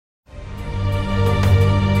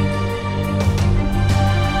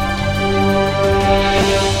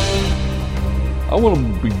want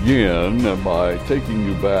to begin by taking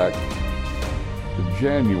you back to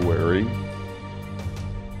January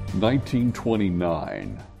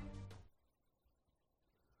 1929.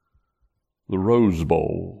 The Rose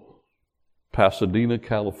Bowl, Pasadena,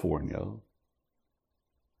 California.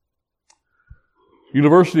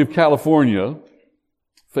 University of California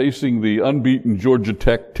facing the unbeaten Georgia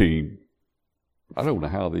Tech team. I don't know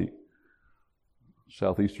how the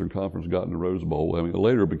Southeastern Conference got in the Rose Bowl. I mean, it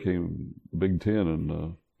later became Big Ten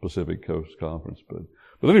and Pacific Coast Conference.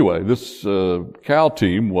 But anyway, this Cal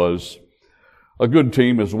team was a good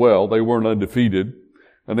team as well. They weren't undefeated.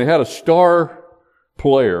 And they had a star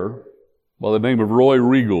player by the name of Roy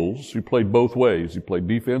Riegels, who played both ways. He played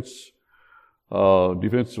defense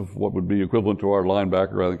of what would be equivalent to our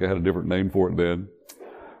linebacker. I think I had a different name for it then.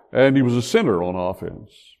 And he was a center on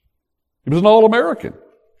offense. He was an All-American.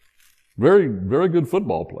 Very, very good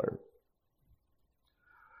football player.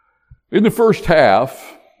 In the first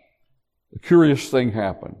half, a curious thing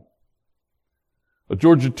happened. A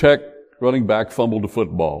Georgia Tech running back fumbled the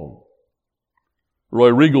football. Roy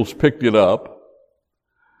Riegels picked it up.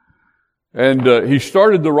 And he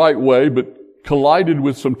started the right way, but collided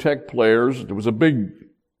with some Tech players. There was a big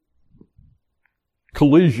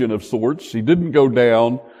collision of sorts. He didn't go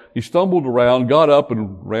down. He stumbled around, got up,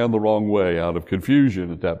 and ran the wrong way out of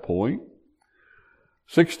confusion at that point.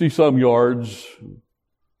 60-some yards.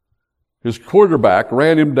 His quarterback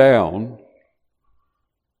ran him down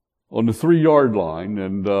on the 3-yard line,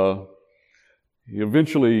 and he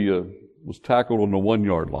eventually was tackled on the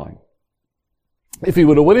 1-yard line. If he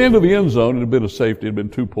would have went into the end zone, it would have been a safety. It would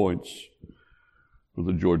have been 2 points for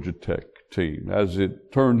the Georgia Tech team. As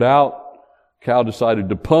it turned out, Cal decided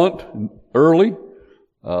to punt early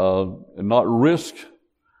and not risk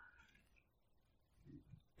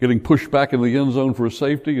getting pushed back in the end zone for a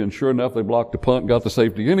safety, and sure enough, they blocked the punt, got the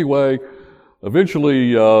safety anyway.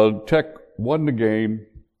 Eventually, Tech won the game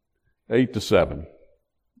 8-7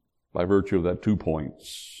 by virtue of that 2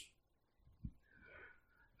 points.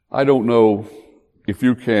 I don't know if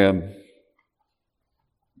you can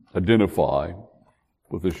identify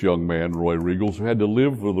with this young man, Roy Riegels, who had to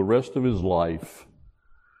live for the rest of his life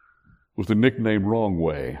with the nickname Wrong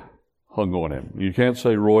Way hung on him. You can't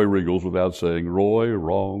say Roy Riegels without saying Roy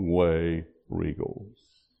Wrong Way Riegels.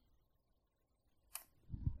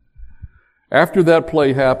 After that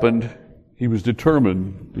play happened, he was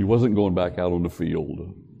determined he wasn't going back out on the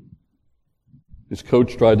field. His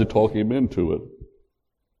coach tried to talk him into it.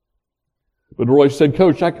 But Roy said,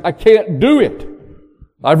 "Coach, I can't do it.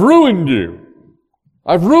 I've ruined you.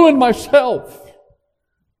 I've ruined myself.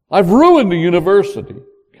 I've ruined the University of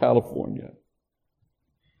California.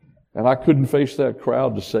 And I couldn't face that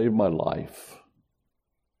crowd to save my life."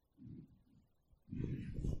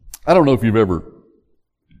 I don't know if you've ever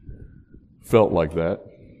felt like that.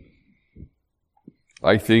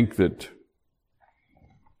 I think that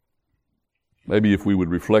maybe if we would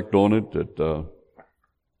reflect on it, that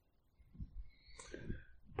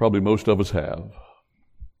probably most of us have.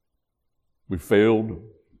 We failed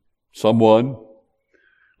someone.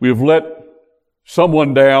 We have let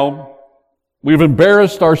someone down. We've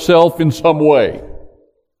embarrassed ourselves in some way.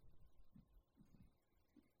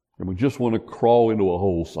 And we just want to crawl into a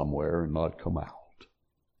hole somewhere and not come out.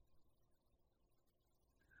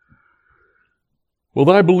 Well,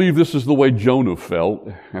 then I believe this is the way Jonah felt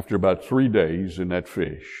after about 3 days in that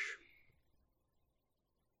fish.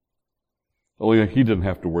 Only he didn't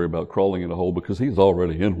have to worry about crawling in a hole because he's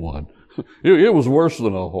already in one. It was worse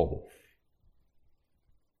than a hole.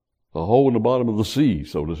 A hole in the bottom of the sea,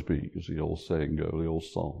 so to speak, as the old saying goes, the old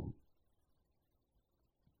song.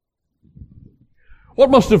 What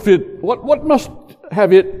must have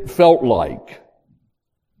it felt like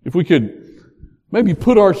if we could maybe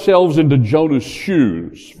put ourselves into Jonah's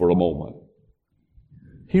shoes for a moment?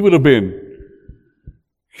 He would have been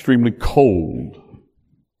extremely cold,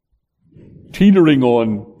 teetering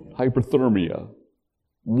on hypothermia,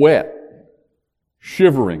 wet,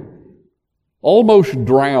 shivering, almost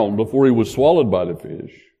drowned before he was swallowed by the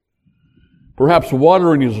fish, perhaps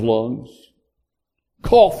water in his lungs,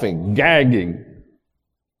 coughing, gagging,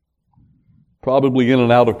 probably in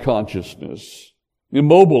and out of consciousness,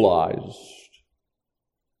 immobilized.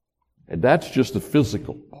 And that's just the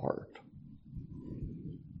physical part.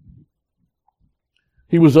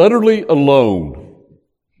 He was utterly alone.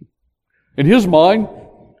 In his mind,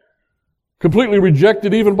 completely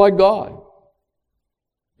rejected even by God.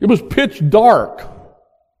 It was pitch dark.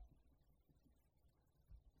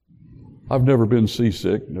 I've never been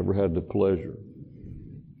seasick, never had the pleasure.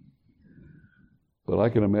 But I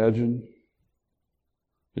can imagine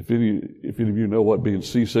If any of you know what being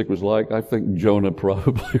seasick was like, I think Jonah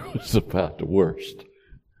probably was about the worst.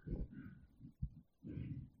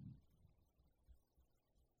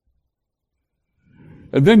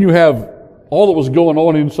 And then you have all that was going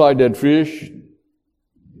on inside that fish.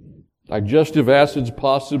 Digestive acids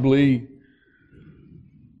possibly.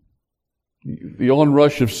 The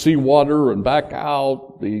onrush of seawater and back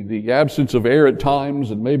out. The absence of air at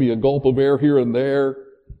times and maybe a gulp of air here and there.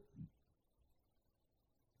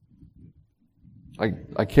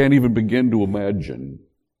 I can't even begin to imagine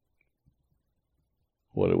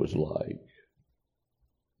what it was like.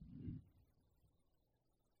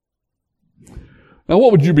 Now,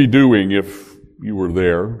 what would you be doing if you were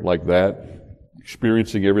there like that,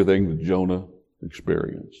 experiencing everything that Jonah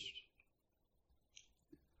experienced?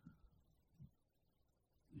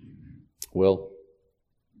 Well,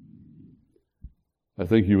 I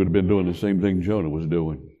think you would have been doing the same thing Jonah was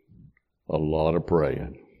doing. A lot of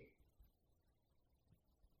praying.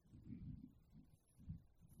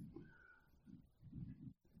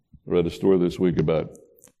 I read a story this week about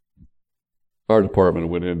fire department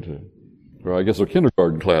went into, or I guess a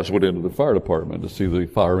kindergarten class went into the fire department to see the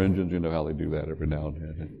fire engines. You know how they do that every now and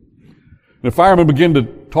then. And the fireman began to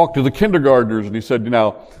talk to the kindergartners, and he said,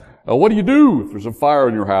 what do you do if there's a fire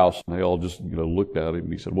in your house? And they all just, looked at him,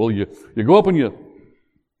 and he said, well, you go up and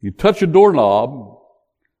you touch a doorknob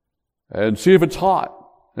and see if it's hot.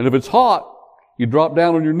 And if it's hot, you drop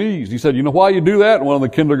down on your knees. He said, you know why you do that? And one of the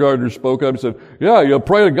kindergartners spoke up and said, yeah, you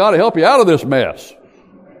pray to God to help you out of this mess.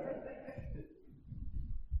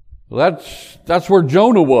 Well, that's where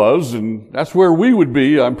Jonah was, and that's where we would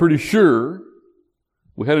be, I'm pretty sure, if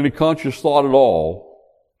we had any conscious thought at all.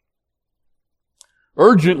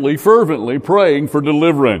 Urgently, fervently praying for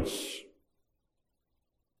deliverance.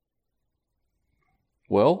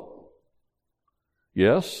 Well,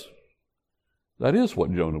 yes, that is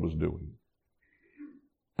what Jonah was doing.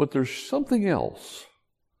 But there's something else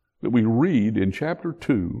that we read in chapter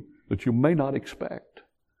 2 that you may not expect.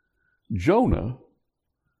 Jonah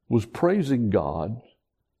was praising God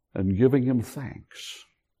and giving Him thanks.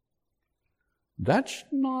 That's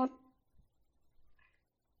not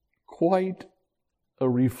quite a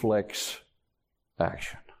reflex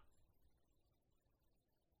action.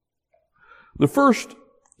 The first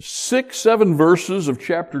 6-7 verses of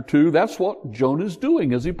chapter 2, that's what Jonah's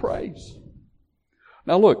doing as he prays.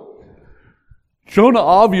 Now look, Jonah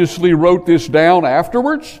obviously wrote this down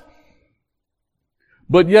afterwards,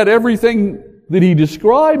 but yet everything that he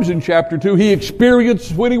describes in chapter 2, he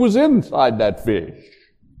experienced when he was inside that fish.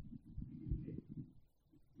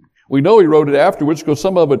 We know he wrote it afterwards because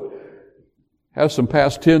some of it has some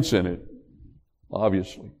past tense in it,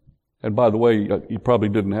 obviously. And by the way, he probably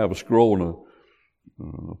didn't have a scroll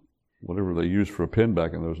and whatever they used for a pen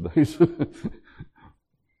back in those days.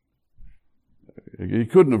 He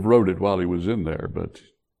couldn't have wrote it while he was in there, but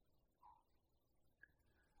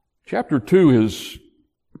chapter 2 is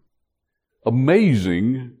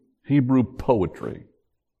amazing Hebrew poetry.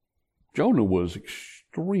 Jonah was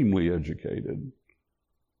extremely educated,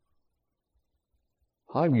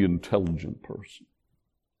 highly intelligent person.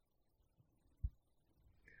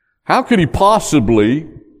 How could he possibly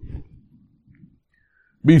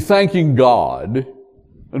be thanking God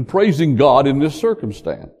and praising God in this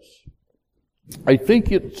circumstance? I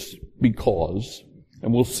think it's because,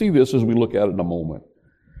 and we'll see this as we look at it in a moment,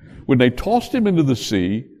 when they tossed him into the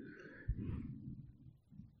sea,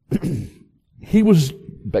 he was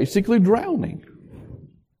basically drowning.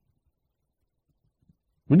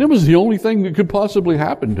 I mean, that was the only thing that could possibly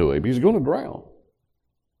happen to him. He's going to drown.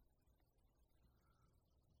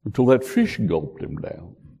 Until that fish gulped him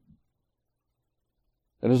down.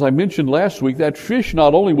 And as I mentioned last week, that fish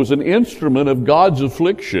not only was an instrument of God's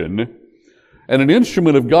affliction and an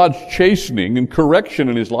instrument of God's chastening and correction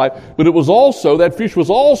in his life, but that fish was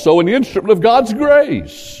also an instrument of God's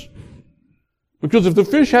grace. Because if the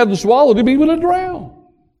fish hadn't swallowed him, he would have drowned.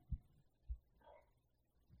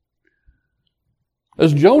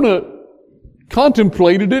 As Jonah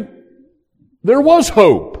contemplated it, there was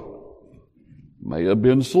hope. May have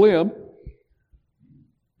been slim.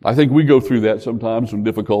 I think we go through that sometimes when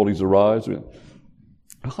difficulties arise.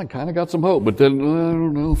 I kind of got some hope, but then I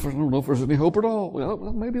don't know if there's any hope at all. Well,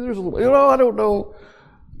 maybe there's a little. I don't know.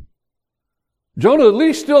 Jonah at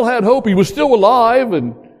least still had hope. He was still alive,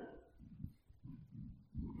 and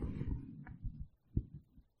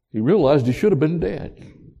he realized he should have been dead.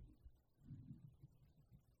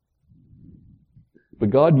 But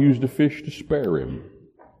God used a fish to spare him.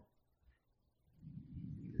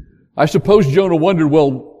 I suppose Jonah wondered,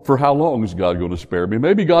 well, for how long is God going to spare me?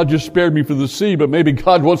 Maybe God just spared me for the sea, but maybe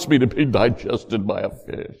God wants me to be digested by a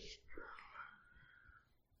fish.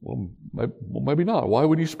 Well, maybe not. Why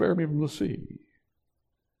would He spare me from the sea?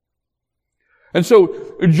 And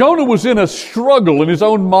so Jonah was in a struggle in his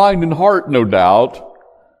own mind and heart, no doubt,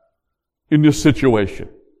 in this situation.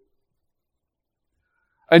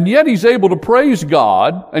 And yet he's able to praise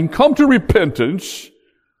God and come to repentance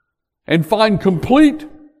and find complete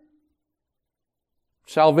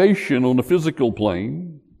salvation on the physical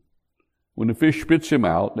plane when the fish spits him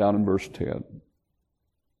out, down in verse 10.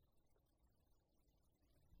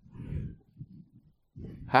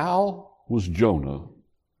 How was Jonah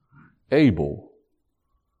able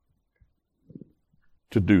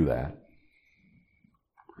to do that?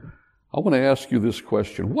 I want to ask you this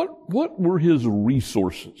question. What were his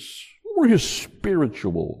resources? What were his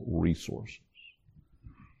spiritual resources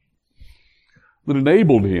that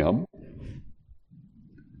enabled him,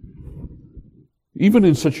 even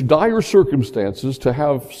in such dire circumstances, to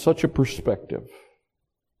have such a perspective?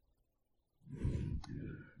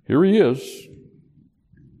 Here he is.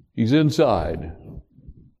 He's inside.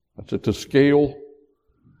 That's at the scale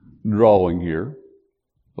drawing here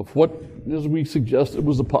of what, as we suggested,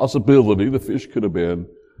 was a possibility. The fish could have been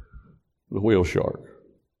the whale shark.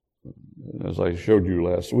 As I showed you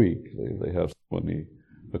last week, they have one in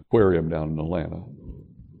the aquarium down in Atlanta.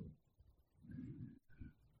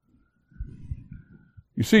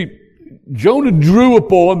 You see, Jonah drew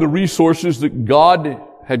upon the resources that God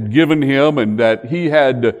had given him and that he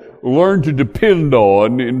had learned to depend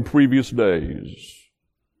on in previous days.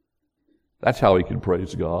 That's how he could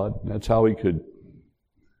praise God. That's how he could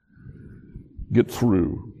get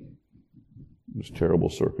through this terrible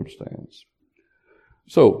circumstance.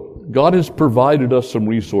 So, God has provided us some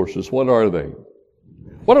resources. What are they?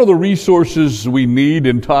 What are the resources we need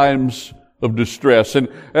in times of distress? And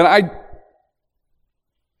I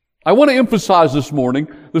want to emphasize this morning,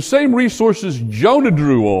 the same resources Jonah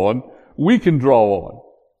drew on, we can draw on.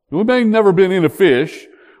 We may have never been in a fish.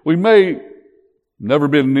 We may never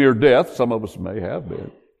been near death. Some of us may have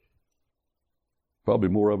been. Probably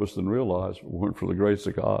more of us than realize. If it weren't for the grace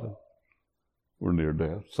of God, we're near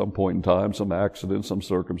death. Some point in time, some accident, some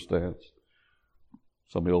circumstance,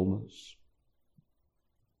 some illness.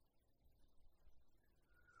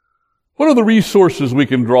 What are the resources we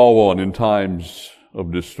can draw on in times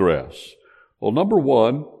of distress? Well, number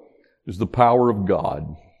one is the power of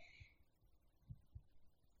God.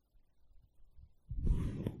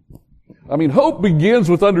 I mean, hope begins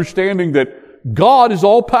with understanding that God is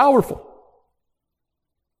all-powerful.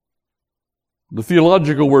 The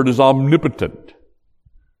theological word is omnipotent.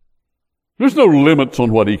 There's no limits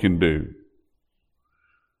on what He can do.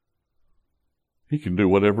 He can do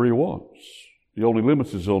whatever He wants. The only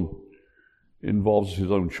limits involves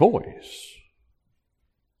His own choice.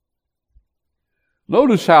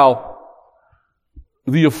 Notice how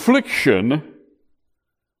the affliction,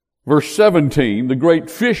 verse 17, the great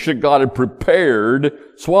fish that God had prepared,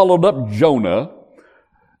 swallowed up Jonah.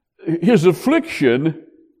 His affliction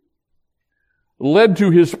led to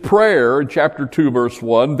his prayer in chapter 2, verse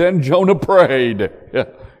 1. Then Jonah prayed.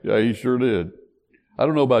 Yeah, he sure did. I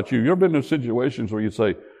don't know about you. You ever been in situations where you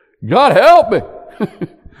say, God help me?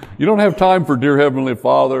 You don't have time for dear Heavenly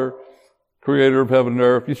Father, Creator of heaven and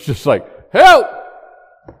earth. It's just like, help!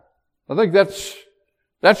 I think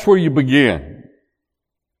that's where you begin.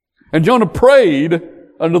 And Jonah prayed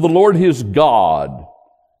unto the Lord his God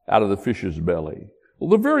out of the fish's belly. Well,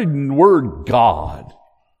 the very word God,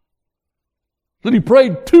 that he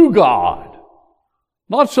prayed to God,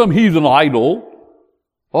 not some heathen idol.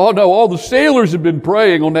 Oh no, all the sailors had been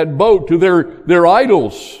praying on that boat to their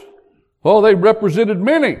idols. Oh, they represented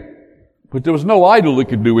many. But there was no idol that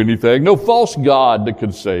could do anything, no false god that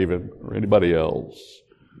could save him or anybody else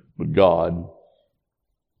but God.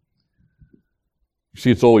 You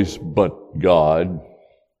see, it's always but God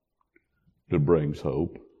that brings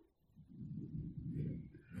hope.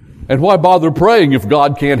 And why bother praying if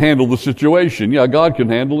God can't handle the situation? Yeah, God can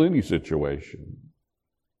handle any situation.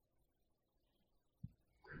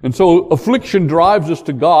 And so affliction drives us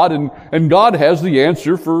to God, and God has the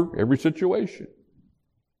answer for every situation.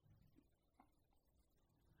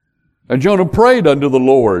 And Jonah prayed unto the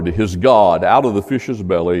Lord his God out of the fish's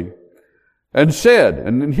belly and said,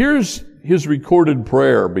 and here's his recorded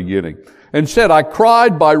prayer beginning, and said, I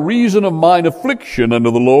cried by reason of mine affliction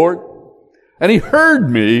unto the Lord, and He heard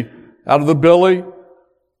me out of the belly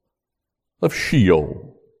of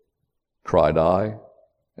Sheol, cried I,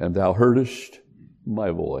 and Thou heardest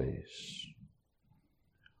my voice.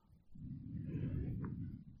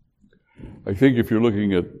 I think if you're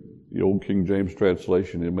looking at the old King James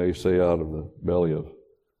translation, it may say out of the belly of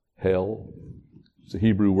hell. It's the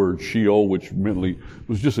Hebrew word Sheol, which mentally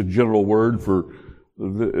was just a general word for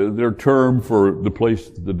their term for the place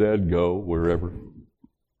the dead go, wherever.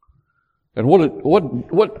 And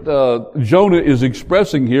what Jonah is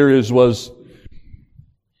expressing here was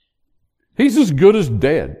he's as good as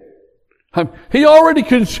dead. He already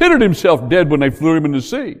considered himself dead when they threw him in the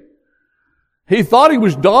sea. He thought he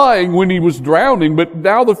was dying when he was drowning, but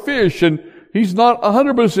now the fish, and he's not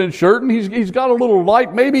 100% certain. He's got a little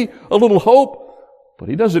light, maybe a little hope, but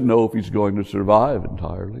he doesn't know if he's going to survive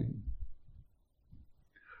entirely.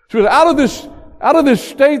 So out of this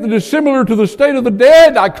state that is similar to the state of the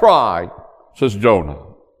dead, I cry, says Jonah.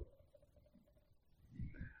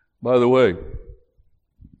 By the way,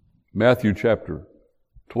 Matthew chapter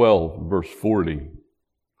 12, verse 40,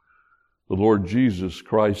 the Lord Jesus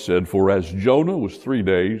Christ said, "For as Jonah was 3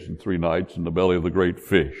 days and 3 nights in the belly of the great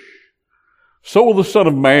fish, so will the Son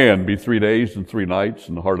of Man be 3 days and 3 nights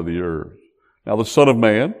in the heart of the earth." Now the Son of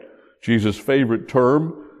Man, Jesus' favorite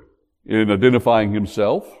term in identifying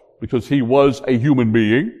himself, because he was a human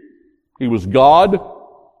being. He was God.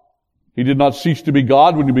 He did not cease to be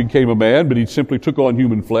God when he became a man, but he simply took on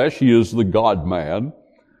human flesh. He is the God-man.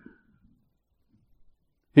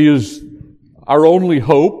 He is our only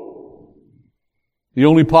hope, the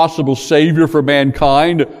only possible Savior for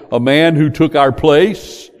mankind, a man who took our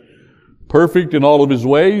place, perfect in all of his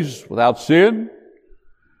ways, without sin.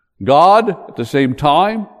 God, at the same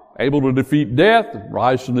time, able to defeat death and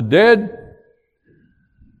rise from the dead.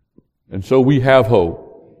 And so we have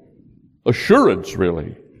hope, assurance,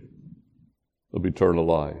 really, of eternal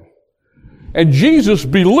life. And Jesus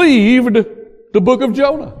believed the book of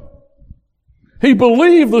Jonah. He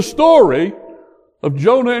believed the story of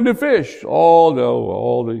Jonah and the fish. Oh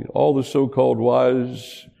no, all the so-called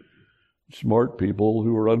wise, smart people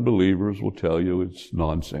who are unbelievers will tell you it's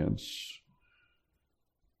nonsense.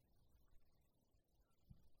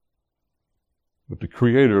 But the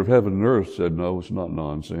Creator of heaven and earth said, no, it's not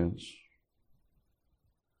nonsense.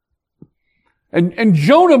 And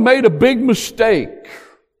Jonah made a big mistake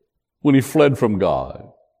when he fled from God.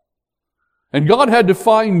 And God had to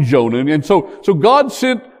find Jonah. And so God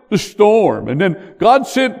sent the storm. And then God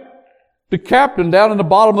sent the captain down in the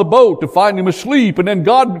bottom of the boat to find him asleep. And then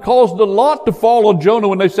God caused the lot to fall on Jonah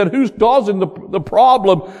when they said, who's causing the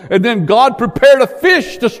problem? And then God prepared a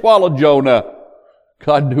fish to swallow Jonah.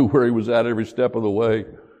 God knew where he was at every step of the way.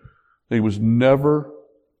 He was never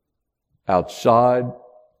outside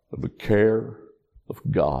of the care of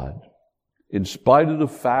God, in spite of the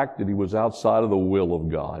fact that he was outside of the will of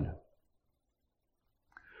God.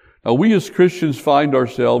 Now, we as Christians find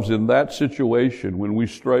ourselves in that situation when we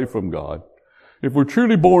stray from God. If we're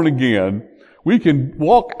truly born again, we can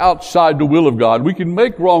walk outside the will of God. We can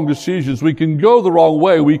make wrong decisions. We can go the wrong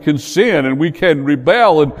way. We can sin and we can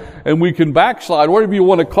rebel and we can backslide, whatever you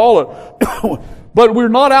want to call it. But we're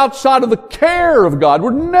not outside of the care of God.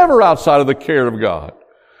 We're never outside of the care of God.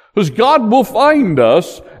 Because God will find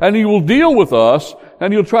us and He will deal with us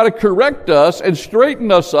and He'll try to correct us and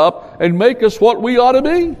straighten us up and make us what we ought to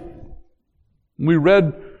be. We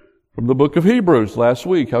read from the book of Hebrews last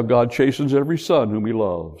week how God chastens every son whom He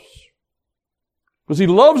loves. Because He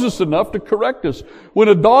loves us enough to correct us. When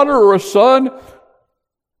a daughter or a son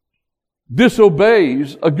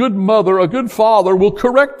disobeys, a good mother, a good father will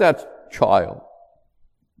correct that child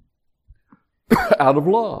out of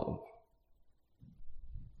love.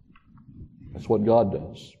 That's what God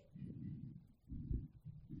does.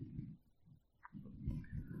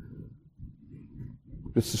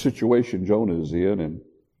 It's the situation Jonah is in, and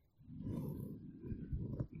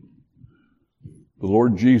the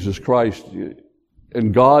Lord Jesus Christ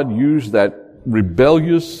and God used that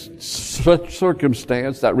rebellious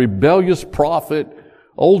circumstance, that rebellious prophet,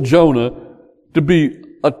 old Jonah, to be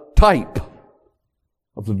a type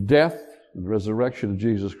of the death and resurrection of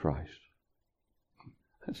Jesus Christ.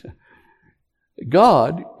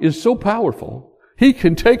 God is so powerful, He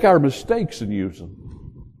can take our mistakes and use them.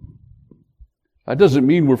 That doesn't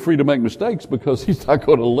mean we're free to make mistakes, because He's not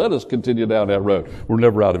going to let us continue down that road. We're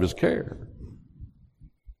never out of His care.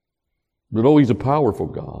 But oh, He's a powerful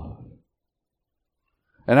God.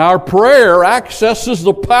 And our prayer accesses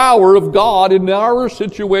the power of God in our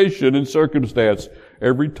situation and circumstance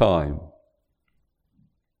every time.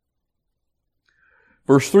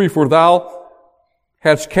 Verse 3, for Thou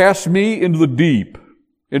hast cast me into the deep,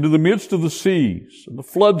 into the midst of the seas, and the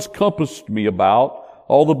floods compassed me about,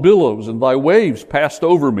 all the billows and Thy waves passed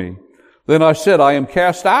over me. Then I said, I am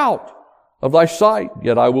cast out of Thy sight,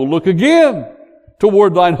 yet I will look again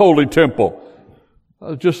toward Thine holy temple.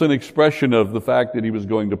 Just an expression of the fact that he was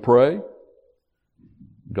going to pray.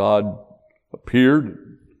 God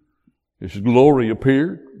appeared. His glory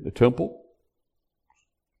appeared in the temple.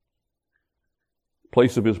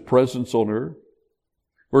 Place of his presence on earth.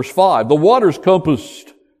 Verse 5, the waters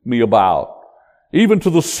compassed me about, even to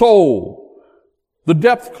the soul. The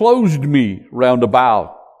depth closed me round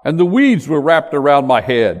about, and the weeds were wrapped around my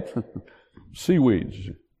head.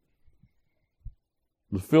 Seaweeds.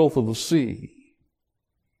 The filth of the sea.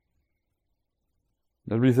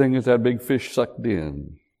 Everything that that big fish sucked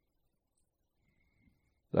in.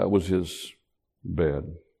 That was his bed.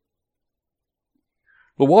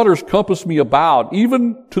 The waters compassed me about,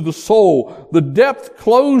 even to the soul. The depth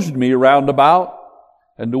closed me round about,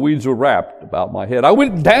 and the weeds were wrapped about my head. I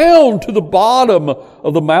went down to the bottom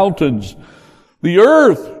of the mountains. The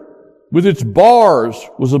earth with its bars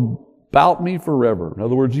was about me forever. In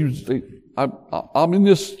other words, I'm in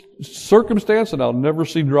this circumstance and I'll never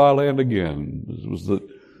see dry land again. This was the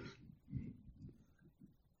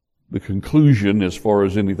conclusion as far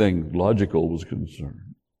as anything logical was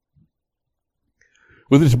concerned.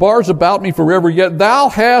 With its bars about me forever, yet thou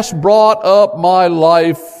hast brought up my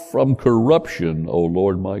life from corruption, O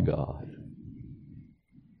Lord my God.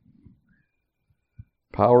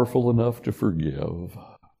 Powerful enough to forgive.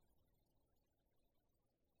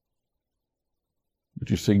 But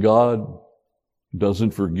you see, God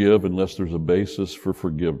doesn't forgive unless there's a basis for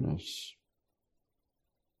forgiveness.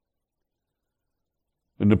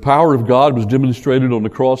 And the power of God was demonstrated on the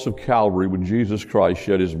cross of Calvary when Jesus Christ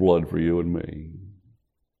shed his blood for you and me.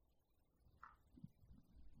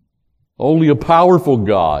 Only a powerful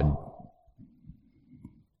God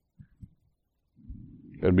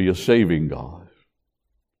can be a saving God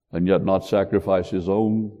and yet not sacrifice his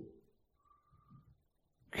own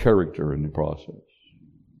character in the process.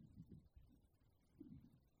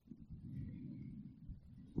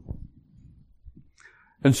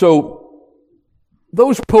 And so,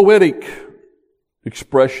 those poetic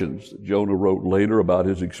expressions that Jonah wrote later about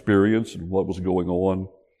his experience and what was going on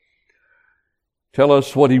tell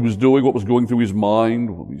us what he was doing, what was going through his mind,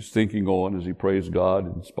 what he was thinking on as he praised God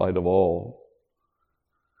in spite of all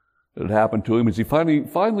that had happened to him. As he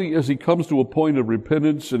finally, as he comes to a point of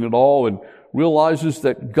repentance in it all and realizes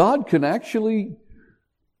that God can actually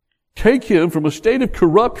take him from a state of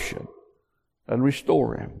corruption and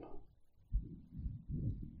restore him.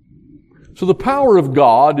 So the power of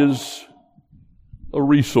God is a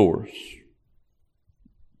resource,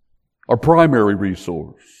 our primary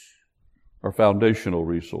resource, our foundational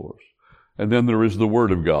resource. And then there is the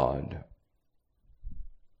Word of God.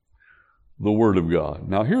 The Word of God.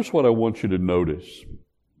 Now here's what I want you to notice.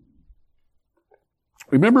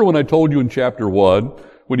 Remember when I told you in chapter 1,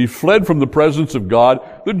 when he fled from the presence of God,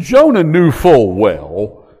 that Jonah knew full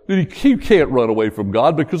well that he can't run away from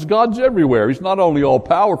God because God's everywhere. He's not only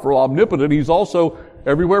all-powerful, omnipotent, he's also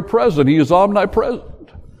everywhere present. He is omnipresent.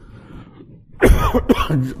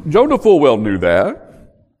 Jonah full well knew that.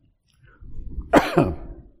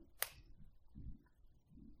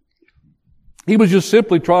 He was just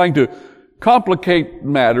simply trying to complicate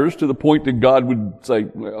matters to the point that God would say,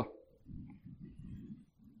 well,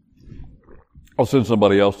 I'll send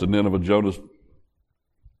somebody else to Nineveh. Jonah's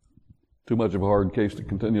too much of a hard case to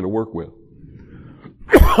continue to work with.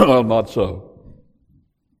 Well, not so.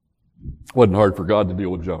 It wasn't hard for God to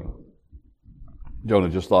deal with Jonah. Jonah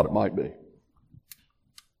just thought it might be.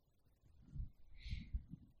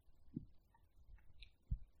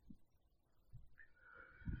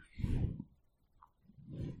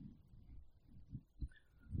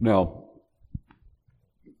 Now,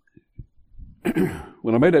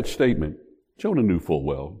 when I made that statement, Jonah knew full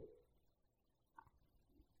well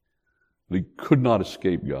that he could not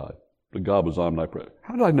escape God, that God was omnipresent.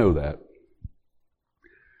 How did I know that?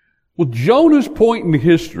 Well, Jonah's point in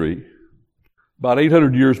history, about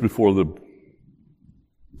 800 years before the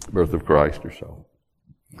birth of Christ or so,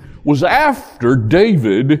 was after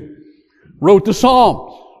David wrote the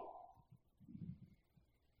Psalms.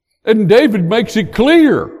 And David makes it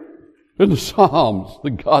clear in the Psalms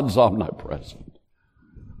that God's omnipresent.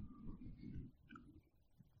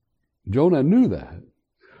 Jonah knew that.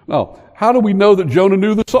 Now, how do we know that Jonah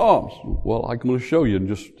knew the Psalms? Well, I'm going to show you in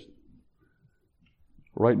just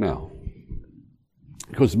right now.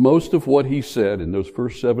 Because most of what he said in those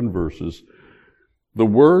first 7 verses, the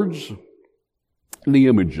words and the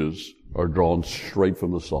images are drawn straight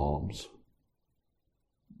from the Psalms.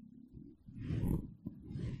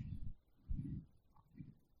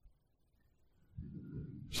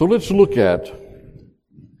 So let's look at,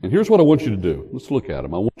 and here's what I want you to do. Let's look at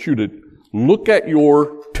them. I want you to look at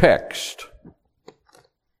your text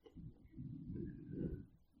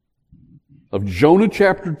of Jonah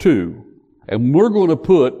chapter 2, and we're going to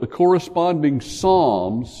put the corresponding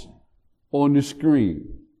Psalms on the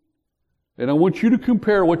screen. And I want you to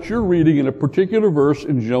compare what you're reading in a particular verse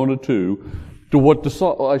in Jonah 2 to what the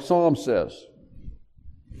Psalm says.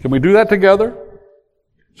 Can we do that together?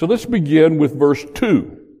 So let's begin with verse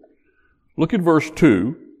 2. Look at verse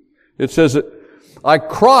 2. It says that, I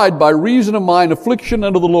cried by reason of mine affliction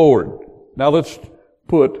unto the Lord. Now let's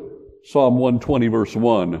put Psalm 120 verse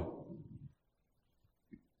 1.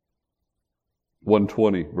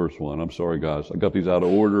 120 verse 1. I'm sorry guys. I got these out of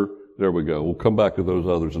order. There we go. We'll come back to those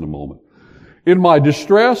others in a moment. In my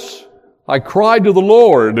distress, I cried to the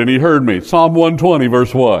Lord and He heard me. Psalm 120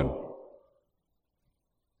 verse 1.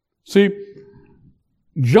 See,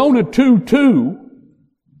 Jonah 2:2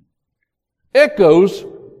 echoes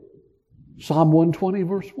Psalm 120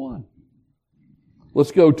 verse 1.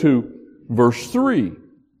 Let's go to verse 3.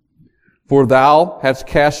 For thou hast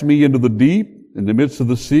cast me into the deep, in the midst of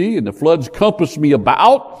the sea, and the floods compassed me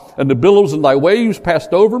about, and the billows and thy waves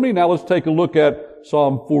passed over me. Now let's take a look at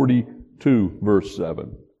Psalm 42 verse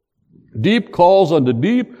 7. Deep calls unto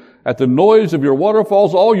deep, at the noise of your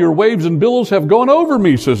waterfalls, all your waves and billows have gone over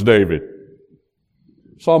me, says David.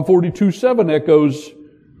 Psalm 42:7 echoes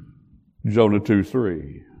Jonah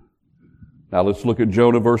 2:3. Now let's look at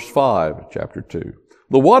Jonah verse 5, chapter 2.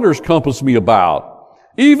 The waters compassed me about,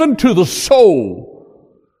 even to the soul.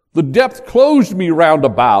 The depth closed me round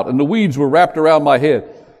about, and the weeds were wrapped around my head.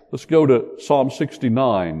 Let's go to Psalm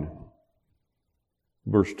 69,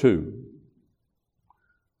 verse 2.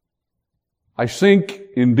 I sink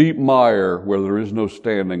in deep mire where there is no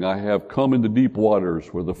standing. I have come into deep waters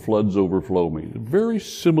where the floods overflow me. Very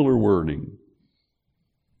similar wording.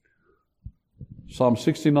 Psalm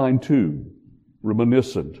 69:2,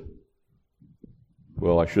 reminiscent.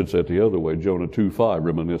 Well, I should say it the other way. Jonah 2:5,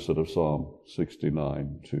 reminiscent of Psalm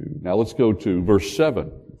 69:2. Now let's go to verse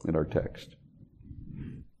 7 in our text.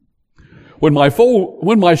 When my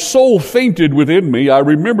soul fainted within me, I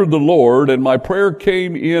remembered the Lord, and my prayer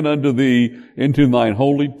came in unto thee into thine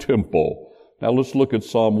holy temple. Now let's look at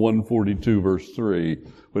Psalm 142 verse 3.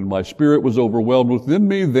 When my spirit was overwhelmed within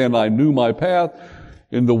me, then I knew my path.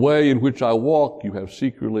 In the way in which I walk, you have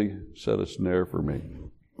secretly set a snare for me.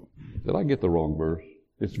 Did I get the wrong verse?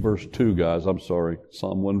 It's verse 2, guys. I'm sorry.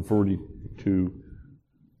 Psalm 142.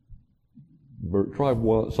 Try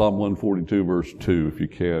Psalm 142 verse 2 if you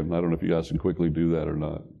can. I don't know if you guys can quickly do that or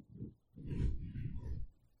not.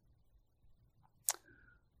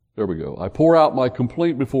 There we go. I pour out my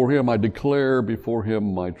complaint before Him. I declare before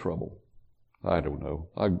Him my trouble. I don't know.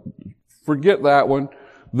 I forget that one.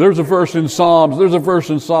 There's a verse in Psalms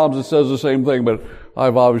that says the same thing, but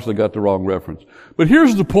I've obviously got the wrong reference. But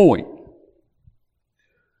here's the point.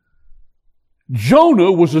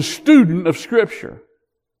 Jonah was a student of Scripture.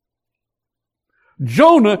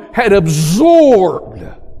 Jonah had absorbed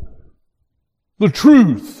the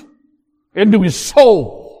truth into his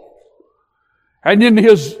soul. And in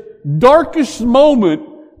his darkest moment,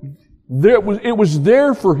 it was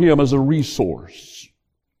there for him as a resource.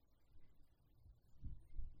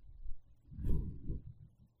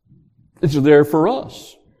 It's there for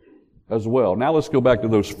us as well. Now let's go back to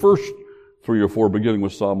those first 3 or 4, beginning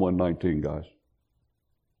with Psalm 119, guys.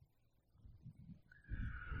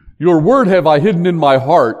 Your word have I hidden in my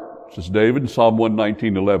heart, says David in Psalm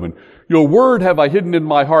 119:11. Your word have I hidden in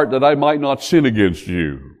my heart that I might not sin against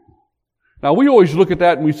you. Now we always look at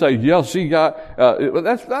that and we say, yeah, see, God,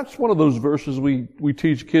 that's one of those verses we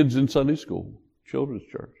teach kids in Sunday school, children's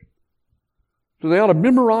church. So they ought to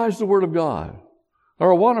memorize the Word of God. Our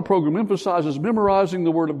Awana program emphasizes memorizing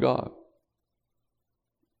the Word of God.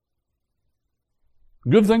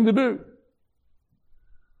 Good thing to do.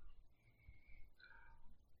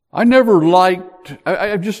 I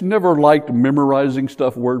just never liked memorizing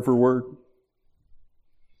stuff word for word.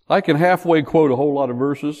 I can halfway quote a whole lot of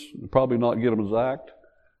verses, probably not get them exact,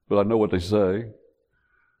 but I know what they say.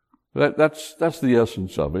 That's the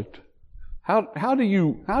essence of it. How do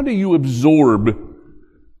you absorb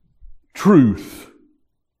truth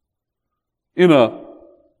in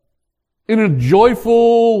a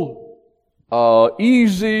joyful,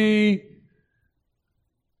 easy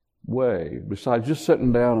way, besides just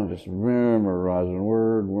sitting down and just memorizing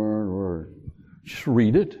word. Just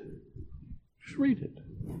read it. Just read it.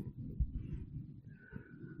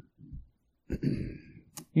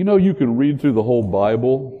 You know, you can read through the whole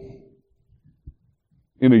Bible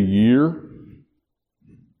in a year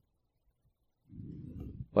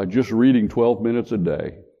by just reading 12 minutes a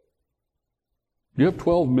day. You have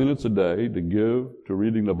 12 minutes a day to give to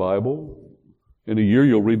reading the Bible. In a year,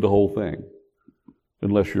 you'll read the whole thing.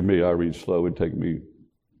 Unless you're me, I read slow. It'd take me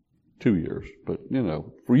 2 years. But,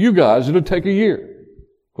 for you guys, it'll take a year.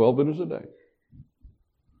 12 minutes a day.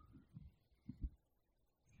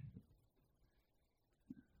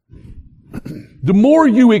 The more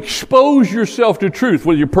you expose yourself to truth,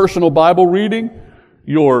 whether your personal Bible reading,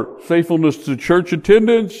 your faithfulness to church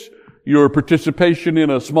attendance, your participation in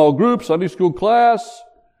a small group, Sunday school class,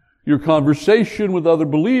 your conversation with other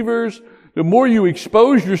believers, the more you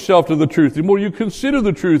expose yourself to the truth, the more you consider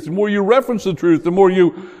the truth, the more you reference the truth, the more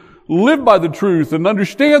you live by the truth and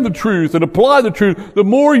understand the truth and apply the truth, the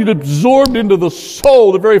more you're absorbed into the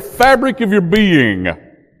soul, the very fabric of your being.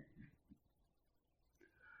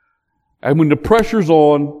 And when the pressure's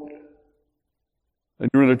on and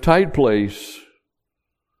you're in a tight place,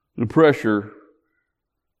 the pressure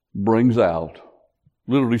brings out,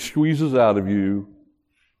 literally squeezes out of you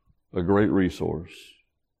a great resource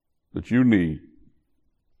that you need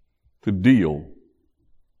to deal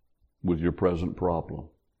with your present problem.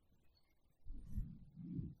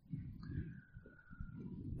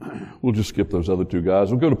 We'll just skip those other two guys.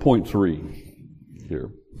 We'll go to point 3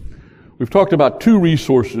 here. We've talked about 2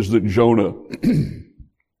 resources that Jonah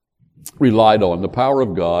relied on, the power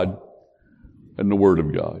of God and the Word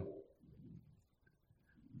of God.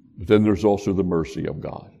 But then there's also the mercy of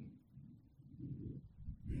God.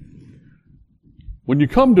 When you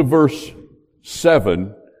come to verse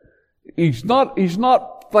 7, he's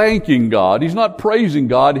not thanking God. He's not praising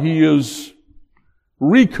God. He is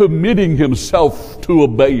recommitting himself to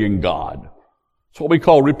obeying God. That's what we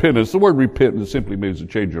call repentance. The word repentance simply means to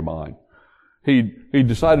change your mind. He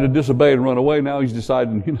decided to disobey and run away. Now he's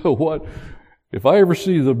deciding, you know what? If I ever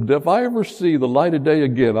see the light of day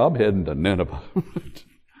again, I'm heading to Nineveh.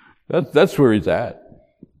 That's where he's at.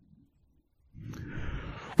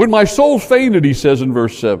 When my soul fainted, he says in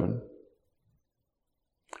verse 7,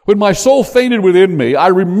 when my soul fainted within me, I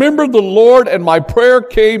remembered the Lord, and my prayer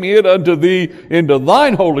came in unto thee into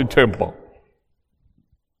thine holy temple.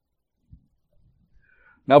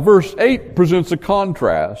 Now verse 8 presents a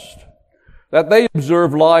contrast. That they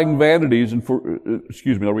observe lying vanities and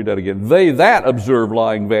I'll read that again. They that observe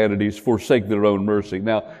lying vanities forsake their own mercy.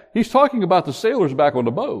 Now, he's talking about the sailors back on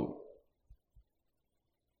the boat.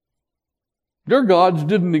 Their gods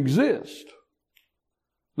didn't exist.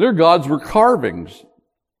 Their gods were carvings,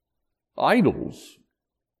 idols.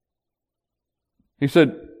 He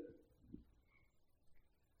said,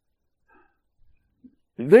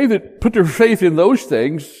 they that put their faith in those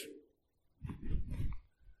things,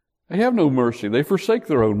 they have no mercy. They forsake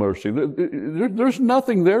their own mercy. There's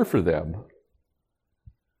nothing there for them.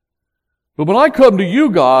 But when I come to you,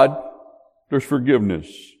 God, there's forgiveness.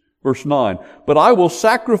 Verse 9, but I will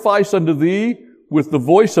sacrifice unto thee with the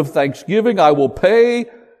voice of thanksgiving. I will pay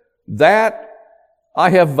that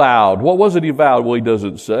I have vowed. What was it he vowed? Well, he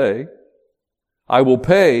doesn't say. I will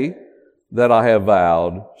pay that I have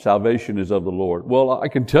vowed. Salvation is of the Lord. Well, I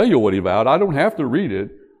can tell you what he vowed. I don't have to read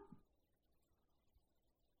it.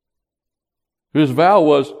 His vow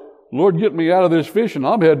was, Lord, get me out of this fish and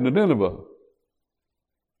I'm heading to Nineveh.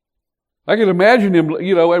 I can imagine him,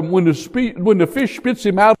 and when the fish spits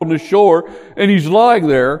him out on the shore and he's lying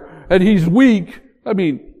there and he's weak,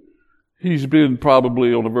 he's been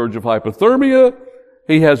probably on the verge of hypothermia.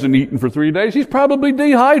 He hasn't eaten for 3 days. He's probably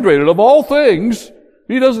dehydrated. Of all things,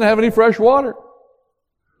 he doesn't have any fresh water.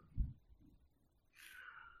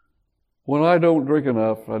 When I don't drink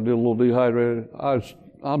enough, I get a little dehydrated.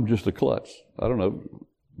 I'm just a klutz. I don't know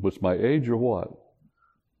if it's my age or what.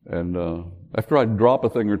 And after I drop a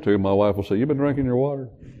thing or two, my wife will say, "You been drinking your water?"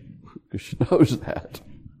 Because she knows that.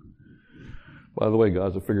 By the way,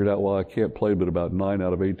 guys, I figured out why I can't play but about 9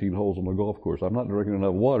 out of 18 holes on the golf course. I'm not drinking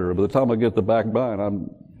enough water. By the time I get the back nine,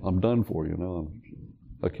 I'm done for,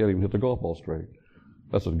 I can't even hit the golf ball straight.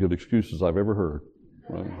 That's as good excuse as I've ever heard.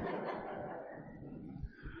 Right?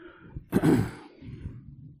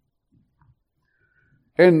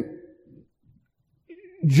 And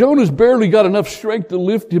Jonah's barely got enough strength to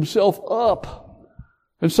lift himself up.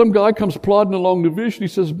 And some guy comes plodding along the fish and he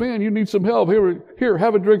says, "Man, you need some help. Here,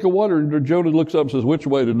 have a drink of water." And Jonah looks up and says, "Which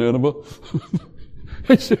way to Nineveh?"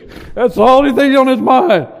 That's the only thing on his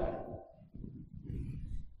mind.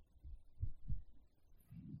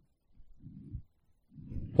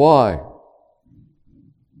 Why?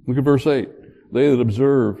 Look at verse 8. They that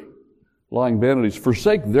observe lying vanities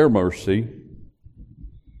forsake their mercy.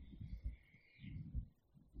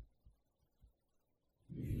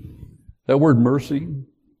 That word mercy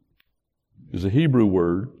is a Hebrew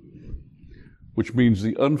word which means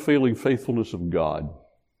the unfailing faithfulness of God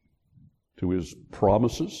to His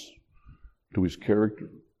promises, to His character,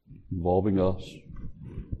 involving us.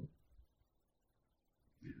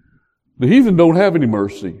 The heathen don't have any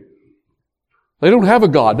mercy. They don't have a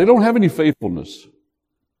God. They don't have any faithfulness.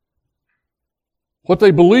 What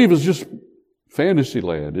they believe is just fantasy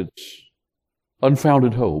land. It's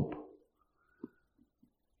unfounded hope.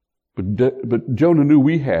 But Jonah knew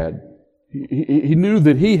he knew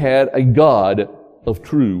that he had a God of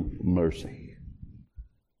true mercy.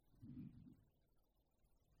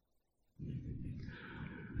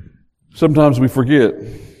 Sometimes we forget.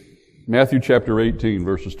 Matthew chapter 18,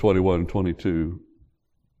 verses 21 and 22.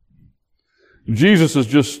 Jesus has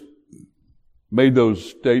just made those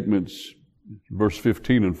statements, verse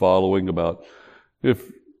 15 and following, about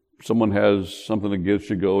if someone has something against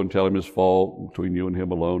you, go and tell him his fault between you and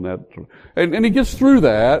him alone. And he gets through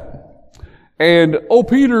that. And,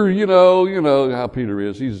 Peter, you know how Peter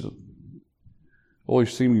is. He's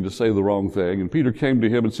always seeming to say the wrong thing. And Peter came to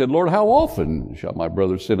him and said, Lord, how often shall my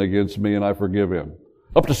brother sin against me and I forgive him?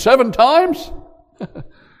 Up to 7 times?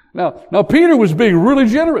 Now Peter was being really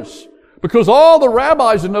generous, because all the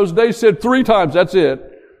rabbis in those days said 3 times, that's it.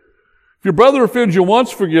 If your brother offends you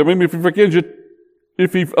once, forgive him. If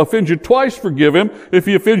he offends you twice, forgive him. If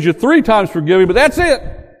he offends you 3 times, forgive him. But that's it.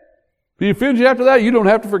 If he offends you after that, you don't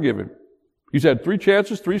have to forgive him. He's had 3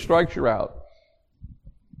 chances, 3 strikes, you're out.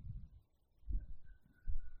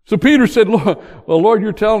 So Peter said, Lord,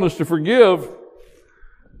 you're telling us to forgive.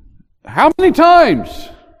 How many times?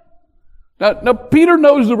 Now Peter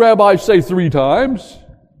knows the rabbis say 3 times.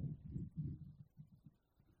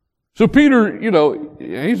 So Peter,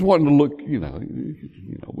 he's wanting to look,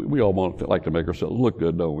 we all like to make ourselves look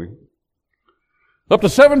good, don't we? Up to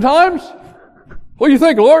 7 times? What do you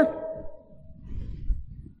think, Lord?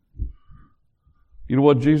 You know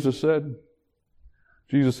what Jesus said?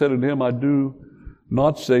 Jesus said unto him, I do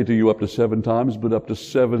not say to you up to 7 times, but up to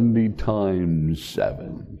 70 times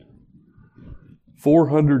 7.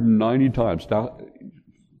 490 times. Now,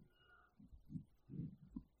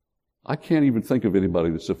 I can't even think of anybody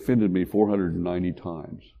that's offended me 490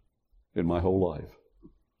 times in my whole life.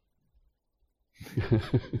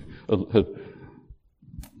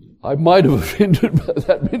 I might have offended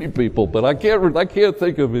that many people, but I can't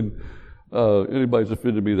think of anybody's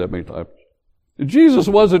offended me that many times. Jesus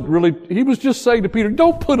wasn't really, he was just saying to Peter,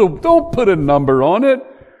 don't put a number on it.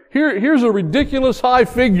 Here's a ridiculous high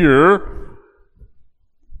figure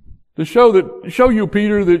to show you,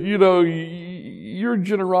 Peter, that, your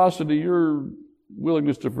generosity, your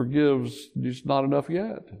willingness to forgive is just not enough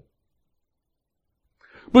yet.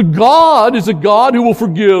 But God is a God who will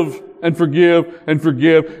forgive and forgive and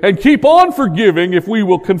forgive and keep on forgiving if we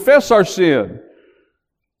will confess our sin.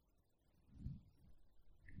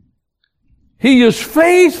 He is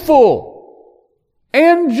faithful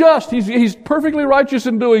and just. He's perfectly righteous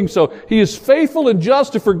in doing so. He is faithful and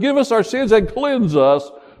just to forgive us our sins and cleanse us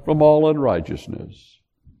from all unrighteousness.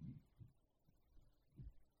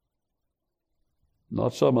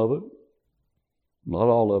 Not some of it, not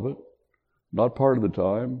all of it, not part of the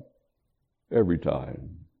time, every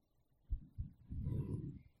time.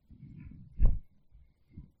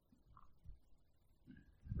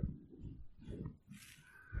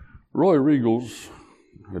 Roy Riegels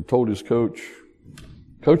had told his coach,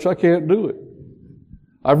 Coach, I can't do it.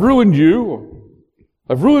 I've ruined you.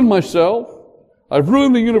 I've ruined myself. I've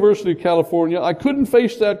ruined the University of California. I couldn't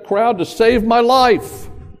face that crowd to save my life.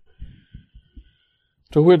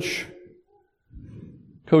 To which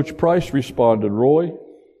Coach Price responded, Roy,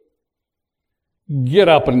 get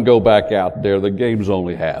up and go back out there. The game's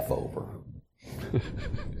only half over.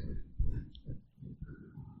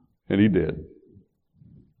 And he did.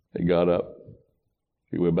 He got up.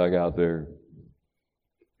 He went back out there.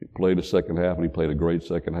 He played a second half, and he played a great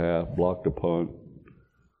second half, blocked a punt,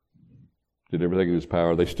 did everything in his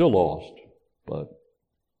power. They still lost, but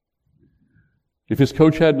if his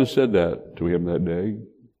coach hadn't have said that to him that day,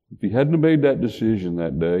 if he hadn't have made that decision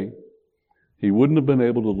that day, he wouldn't have been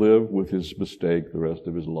able to live with his mistake the rest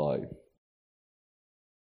of his life.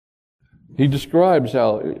 He describes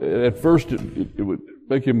how at first it would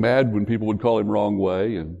make him mad when people would call him wrong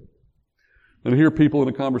way, and hear people in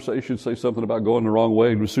a conversation say something about going the wrong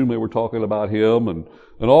way and assume they were talking about him and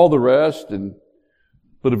all the rest,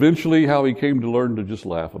 but eventually how he came to learn to just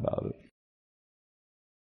laugh about it.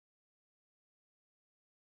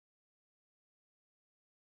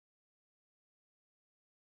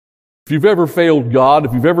 If you've ever failed God,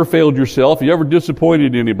 if you've ever failed yourself, if you ever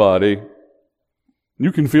disappointed anybody,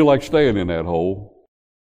 you can feel like staying in that hole.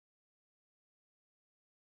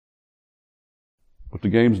 But the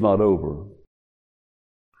game's not over.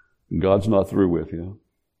 And God's not through with you.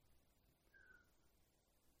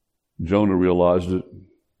 Jonah realized it.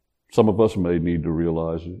 Some of us may need to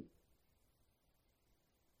realize it.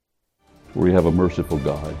 We have a merciful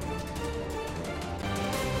God.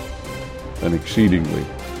 and exceedingly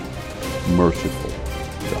merciful.